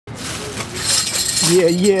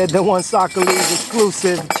Yeah, the One Soccer League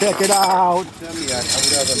exclusive. Check it out. Tell me, I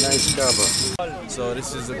would have a nice cover. So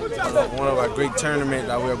this is one of our great tournaments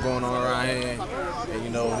that we're going on around here. And you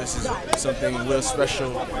know, this is something real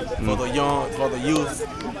special for the young, for the youth,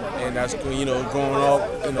 and that's, you know, growing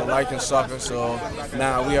up, you know, liking soccer. So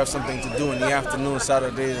now we have something to do in the afternoon,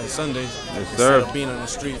 Saturdays and Sundays, instead of being on the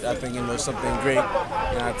street. I think, you know, something great,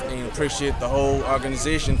 and I appreciate the whole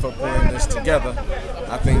organization for putting this together.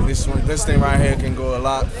 I think this thing right here can go a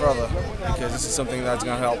lot further, because this is something that's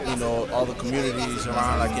gonna help, you know, all the communities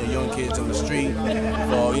around, like, you know, young kids on the street,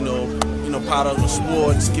 or you know, part of the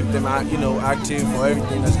sports, keep them out, you know, active for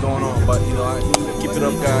everything that's going on. But you know, keep it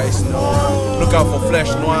up, guys. You know, look out for Flesh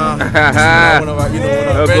Noir. One of our, you know, one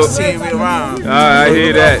of the best teams around. I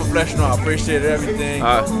hear that. For Flesh Noir, appreciate everything.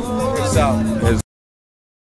 Peace out. Yes,